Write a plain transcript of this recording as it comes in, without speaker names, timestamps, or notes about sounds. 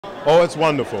Oh, it's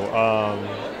wonderful.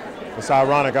 It's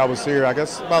ironic. I was here, I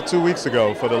guess, about 2 weeks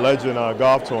ago for the Legend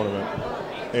golf tournament,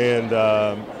 and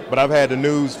but I've had the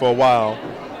news for a while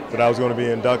that I was going to be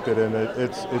inducted, and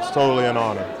it's totally an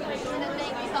honor. Is it a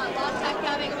thing you saw a long time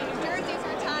coming? I mean, your jerseys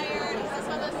are tired. Is this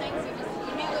one of those things you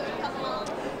knew it would come along?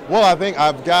 Well, I think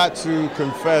I've got to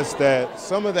confess that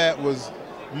some of that was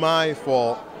my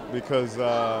fault because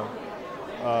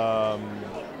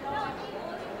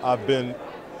I've been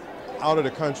out of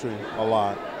the country a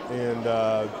lot,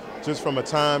 and just from a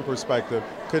time perspective,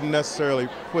 couldn't necessarily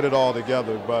put it all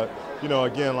together. But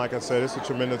again, like I said, it's a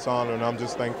tremendous honor, and I'm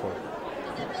just thankful.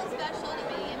 Does it feel special to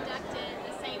be inducted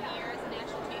the same year as the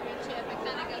national championship? It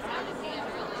kind of goes hand in hand,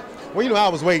 really. Well, I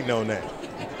was waiting on that.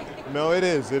 No, it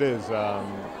is. It is. Had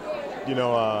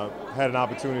an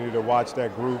opportunity to watch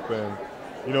that group, and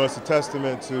it's a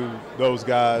testament to those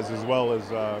guys as well as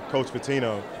Coach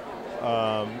Pitino.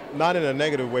 Not in a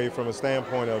negative way, from a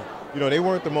standpoint of they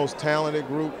weren't the most talented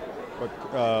group,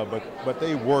 but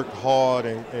they worked hard,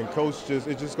 and Coach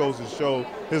it just goes to show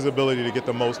his ability to get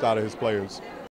the most out of his players.